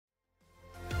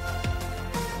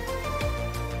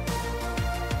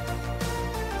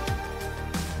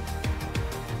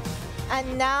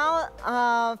And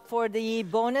now for the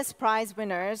bonus prize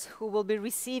winners who will be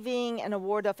receiving an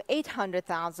award of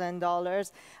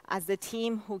 $800,000 as the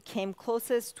team who came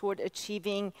closest toward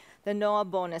achieving the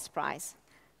NOAA bonus prize.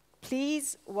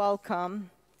 Please welcome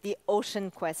the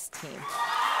Ocean Quest team.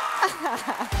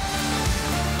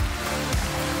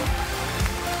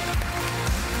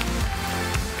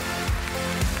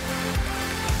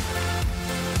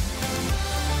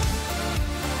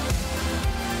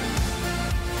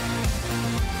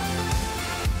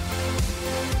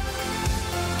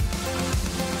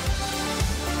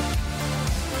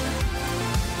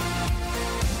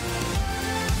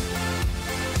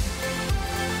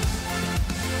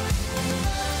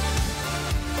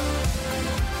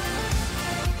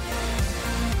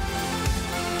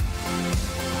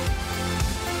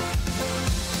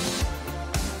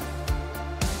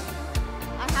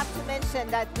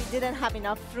 That we didn't have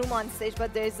enough room on stage,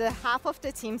 but there's a half of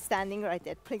the team standing right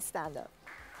there. Please stand up.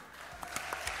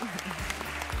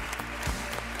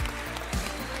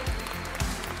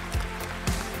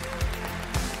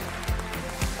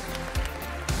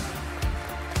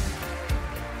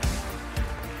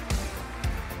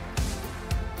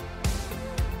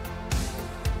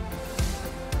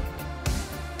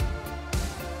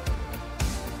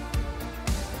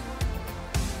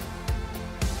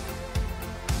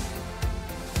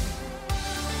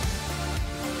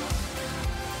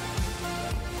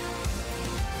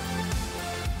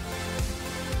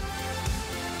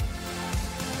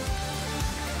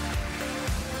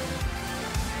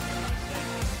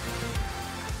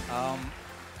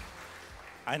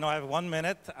 I know I have 1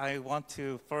 minute. I want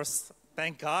to first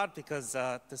thank God because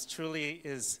this truly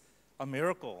is a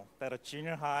miracle that a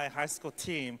junior high school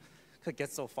team could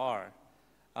get so far.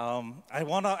 I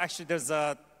want to actually, there's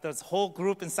a whole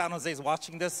group in San Jose is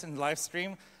watching this in live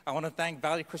stream. I want to thank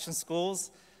Valley Christian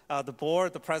Schools, the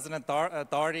board, the president,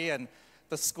 Darty, and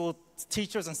the school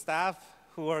teachers and staff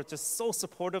who are just so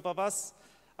supportive of us.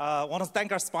 I want to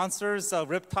thank our sponsors,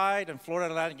 Riptide and Florida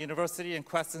Atlantic University and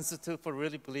Quest Institute for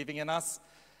really believing in us.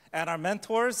 And our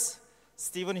mentors,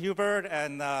 Stephen Hubert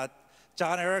and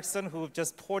John Erickson, who have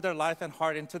just poured their life and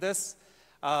heart into this.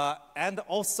 And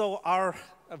also our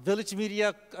Village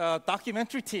Media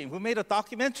documentary team, who made a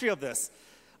documentary of this.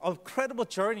 A incredible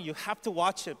journey. You have to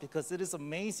watch it because it is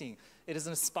amazing. It is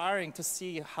inspiring to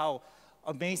see how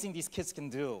amazing these kids can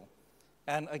do.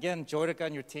 And again, Joyrica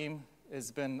and your team, it's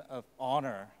been an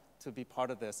honor to be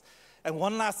part of this. And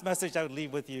one last message I would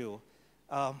leave with you.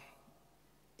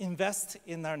 Invest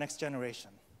in our next generation.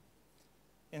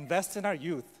 Invest in our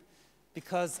youth,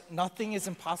 because nothing is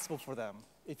impossible for them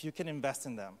if you can invest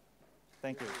in them.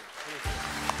 Thank you.